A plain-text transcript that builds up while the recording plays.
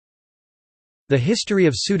The history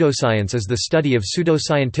of pseudoscience is the study of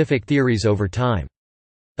pseudoscientific theories over time.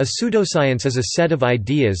 A pseudoscience is a set of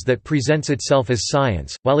ideas that presents itself as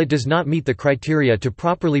science, while it does not meet the criteria to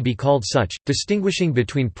properly be called such. Distinguishing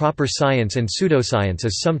between proper science and pseudoscience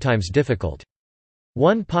is sometimes difficult.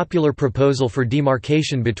 One popular proposal for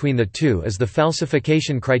demarcation between the two is the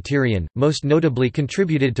falsification criterion, most notably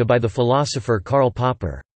contributed to by the philosopher Karl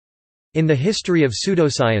Popper. In the history of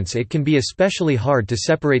pseudoscience it can be especially hard to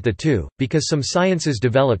separate the two, because some sciences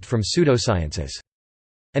developed from pseudosciences.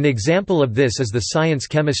 An example of this is the science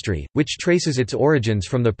chemistry, which traces its origins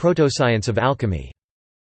from the proto-science of alchemy.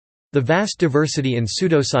 The vast diversity in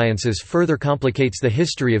pseudosciences further complicates the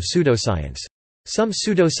history of pseudoscience. Some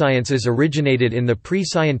pseudosciences originated in the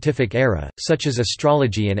pre-scientific era, such as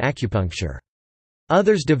astrology and acupuncture.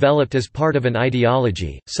 Others developed as part of an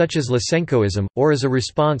ideology, such as Lysenkoism, or as a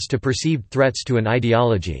response to perceived threats to an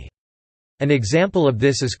ideology. An example of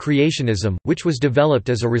this is creationism, which was developed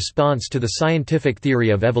as a response to the scientific theory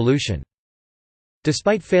of evolution.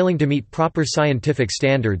 Despite failing to meet proper scientific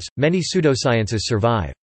standards, many pseudosciences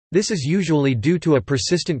survive. This is usually due to a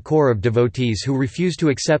persistent core of devotees who refuse to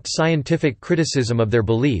accept scientific criticism of their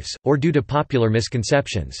beliefs, or due to popular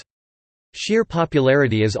misconceptions. Sheer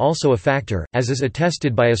popularity is also a factor, as is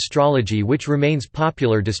attested by astrology, which remains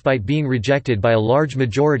popular despite being rejected by a large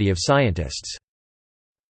majority of scientists.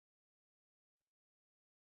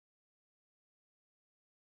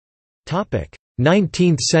 Topic: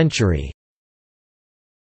 19th century.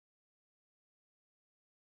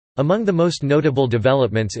 Among the most notable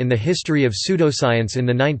developments in the history of pseudoscience in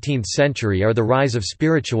the 19th century are the rise of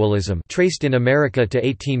spiritualism, traced in America to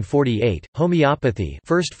 1848, homeopathy,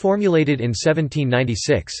 first formulated in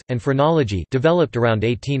 1796, and phrenology, developed around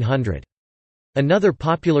 1800. Another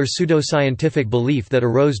popular pseudoscientific belief that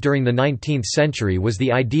arose during the 19th century was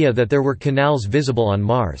the idea that there were canals visible on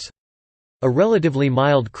Mars. A relatively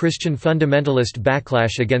mild Christian fundamentalist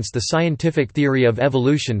backlash against the scientific theory of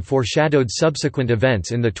evolution foreshadowed subsequent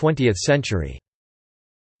events in the 20th century.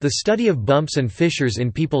 The study of bumps and fissures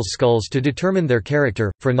in people's skulls to determine their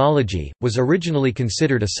character, phrenology, was originally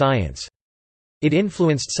considered a science. It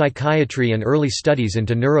influenced psychiatry and early studies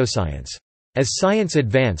into neuroscience. As science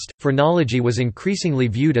advanced, phrenology was increasingly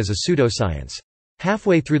viewed as a pseudoscience.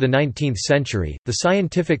 Halfway through the 19th century, the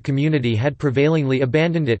scientific community had prevailingly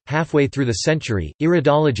abandoned it. Halfway through the century,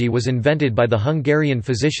 iridology was invented by the Hungarian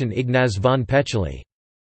physician Ignaz von Peceli.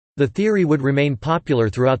 The theory would remain popular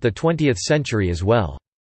throughout the 20th century as well.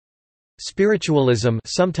 Spiritualism,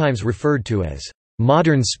 sometimes referred to as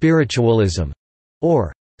modern spiritualism,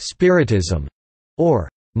 or spiritism, or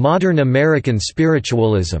modern American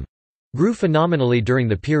spiritualism, grew phenomenally during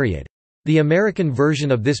the period. The American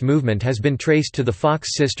version of this movement has been traced to the Fox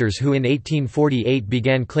sisters, who in 1848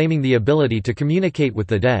 began claiming the ability to communicate with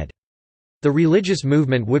the dead. The religious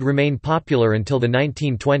movement would remain popular until the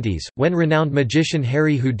 1920s, when renowned magician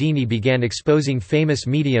Harry Houdini began exposing famous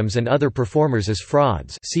mediums and other performers as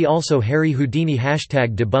frauds. See also Harry Houdini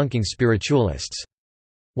 #debunking spiritualists.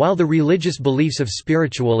 While the religious beliefs of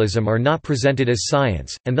spiritualism are not presented as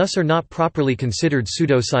science, and thus are not properly considered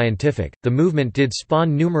pseudoscientific, the movement did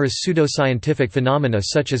spawn numerous pseudoscientific phenomena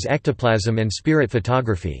such as ectoplasm and spirit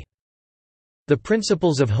photography. The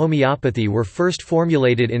principles of homeopathy were first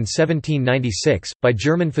formulated in 1796, by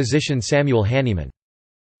German physician Samuel Hahnemann.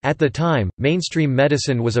 At the time, mainstream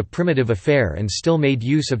medicine was a primitive affair and still made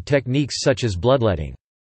use of techniques such as bloodletting.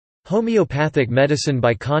 Homeopathic medicine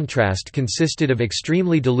by contrast consisted of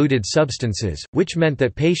extremely diluted substances, which meant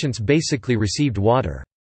that patients basically received water.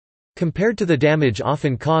 Compared to the damage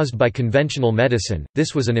often caused by conventional medicine,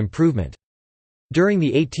 this was an improvement. During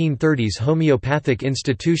the 1830s, homeopathic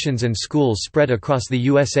institutions and schools spread across the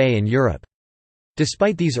USA and Europe.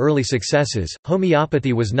 Despite these early successes,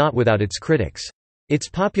 homeopathy was not without its critics. Its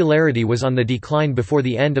popularity was on the decline before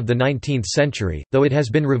the end of the 19th century, though it has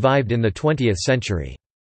been revived in the 20th century.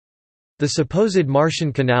 The supposed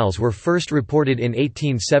Martian canals were first reported in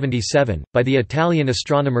 1877, by the Italian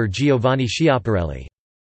astronomer Giovanni Schiaparelli.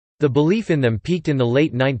 The belief in them peaked in the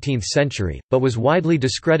late 19th century, but was widely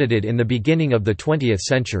discredited in the beginning of the 20th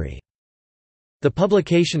century. The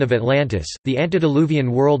publication of Atlantis, the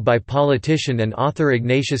Antediluvian World by politician and author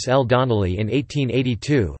Ignatius L. Donnelly in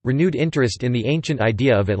 1882, renewed interest in the ancient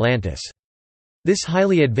idea of Atlantis. This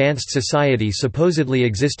highly advanced society supposedly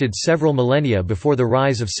existed several millennia before the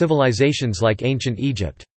rise of civilizations like ancient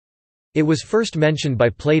Egypt. It was first mentioned by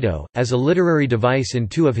Plato, as a literary device in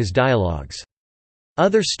two of his dialogues.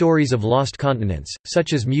 Other stories of lost continents,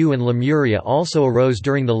 such as Mu and Lemuria, also arose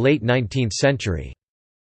during the late 19th century.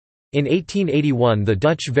 In 1881 the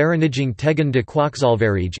Dutch Vereniging tegen de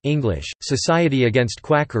Kwakzalverij English, Society Against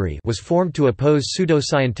Quackery was formed to oppose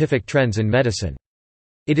pseudoscientific trends in medicine.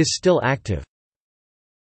 It is still active.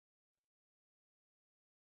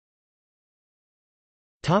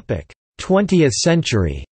 20th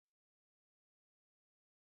century.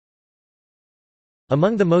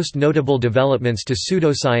 Among the most notable developments to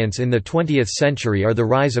pseudoscience in the 20th century are the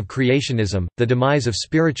rise of creationism, the demise of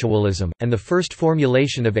spiritualism, and the first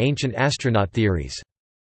formulation of ancient astronaut theories.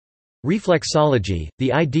 Reflexology,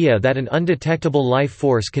 the idea that an undetectable life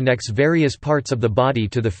force connects various parts of the body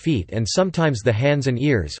to the feet and sometimes the hands and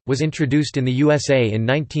ears, was introduced in the USA in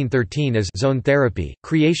 1913 as zone therapy.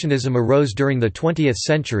 Creationism arose during the 20th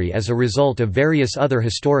century as a result of various other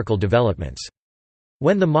historical developments.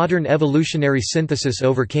 When the modern evolutionary synthesis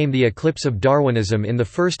overcame the eclipse of Darwinism in the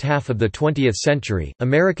first half of the 20th century,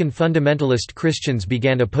 American fundamentalist Christians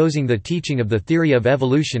began opposing the teaching of the theory of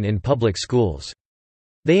evolution in public schools.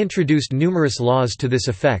 They introduced numerous laws to this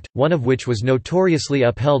effect, one of which was notoriously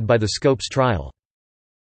upheld by the Scopes trial.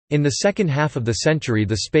 In the second half of the century,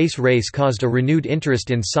 the space race caused a renewed interest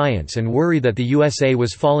in science and worry that the USA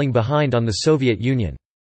was falling behind on the Soviet Union.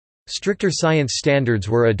 Stricter science standards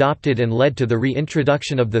were adopted and led to the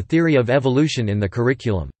reintroduction of the theory of evolution in the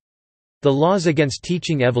curriculum. The laws against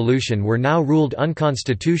teaching evolution were now ruled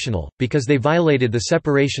unconstitutional, because they violated the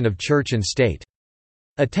separation of church and state.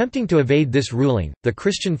 Attempting to evade this ruling, the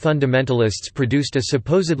Christian fundamentalists produced a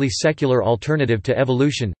supposedly secular alternative to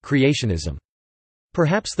evolution, creationism.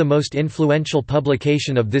 Perhaps the most influential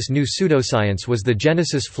publication of this new pseudoscience was The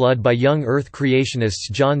Genesis Flood by young Earth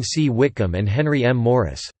creationists John C. Whitcomb and Henry M.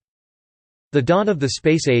 Morris. The dawn of the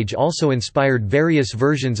space age also inspired various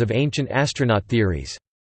versions of ancient astronaut theories.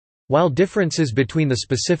 While differences between the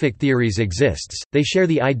specific theories exists, they share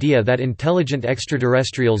the idea that intelligent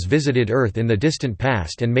extraterrestrials visited Earth in the distant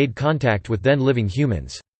past and made contact with then-living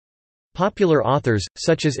humans. Popular authors,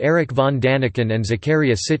 such as Erich von Daniken and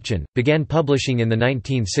Zecharia Sitchin, began publishing in the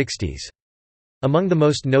 1960s. Among the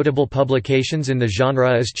most notable publications in the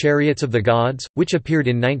genre is Chariots of the Gods, which appeared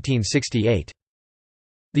in 1968.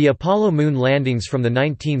 The Apollo moon landings from the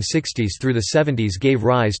 1960s through the 70s gave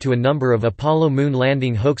rise to a number of Apollo moon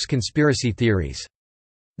landing hoax conspiracy theories.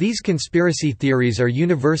 These conspiracy theories are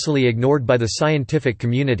universally ignored by the scientific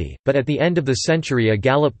community, but at the end of the century a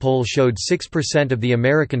Gallup poll showed 6% of the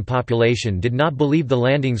American population did not believe the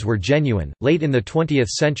landings were genuine. Late in the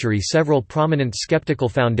 20th century, several prominent skeptical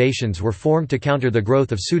foundations were formed to counter the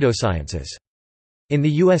growth of pseudosciences. In the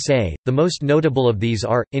USA, the most notable of these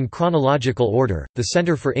are, in chronological order, the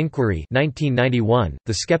Center for Inquiry 1991,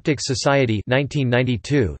 the Skeptics Society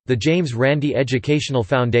 1992, the James Randi Educational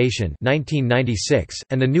Foundation 1996,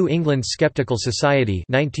 and the New England Skeptical Society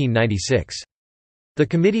 1996. The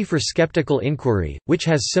Committee for Skeptical Inquiry, which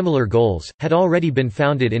has similar goals, had already been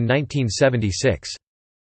founded in 1976.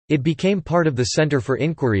 It became part of the Center for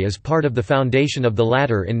Inquiry as part of the foundation of the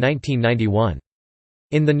latter in 1991.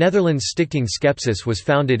 In the Netherlands Stichting Skepsis was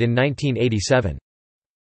founded in 1987.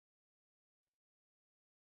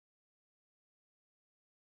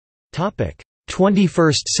 Topic: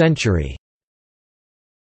 21st century.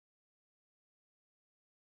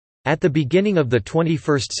 At the beginning of the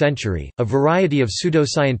 21st century, a variety of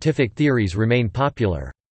pseudoscientific theories remain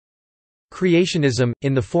popular. Creationism,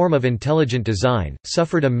 in the form of intelligent design,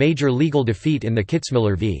 suffered a major legal defeat in the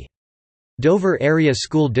Kitzmiller v. Dover Area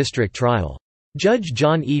School District trial. Judge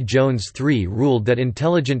John E. Jones III ruled that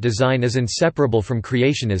intelligent design is inseparable from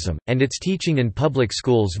creationism, and its teaching in public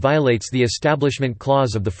schools violates the Establishment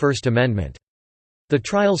Clause of the First Amendment. The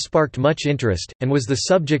trial sparked much interest, and was the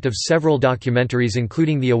subject of several documentaries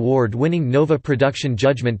including the award-winning Nova production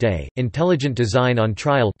Judgment Day, Intelligent Design on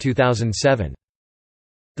Trial 2007.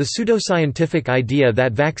 The pseudoscientific idea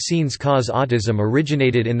that vaccines cause autism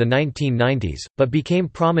originated in the 1990s, but became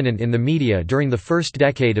prominent in the media during the first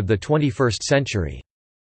decade of the 21st century.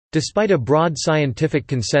 Despite a broad scientific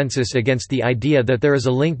consensus against the idea that there is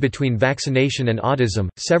a link between vaccination and autism,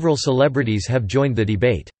 several celebrities have joined the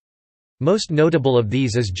debate. Most notable of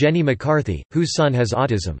these is Jenny McCarthy, whose son has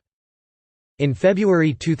autism. In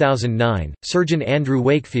February 2009, surgeon Andrew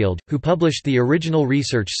Wakefield, who published the original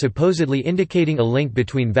research supposedly indicating a link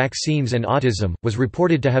between vaccines and autism, was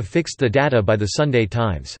reported to have fixed the data by the Sunday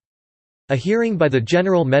Times. A hearing by the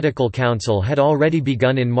General Medical Council had already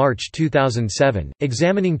begun in March 2007,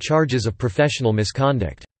 examining charges of professional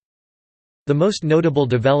misconduct. The most notable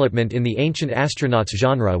development in the ancient astronauts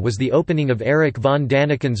genre was the opening of Erich von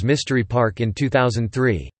Daniken's Mystery Park in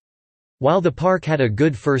 2003. While the park had a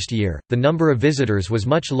good first year, the number of visitors was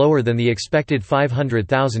much lower than the expected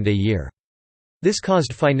 500,000 a year. This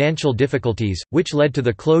caused financial difficulties, which led to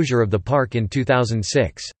the closure of the park in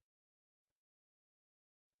 2006.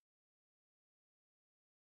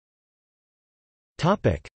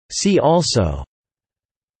 See also: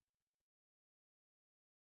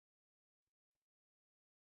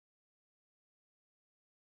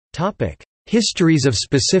 Histories of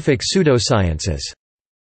specific pseudosciences.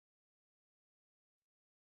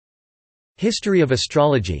 History of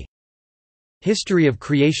astrology. History of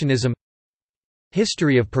creationism.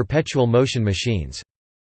 History of perpetual motion machines.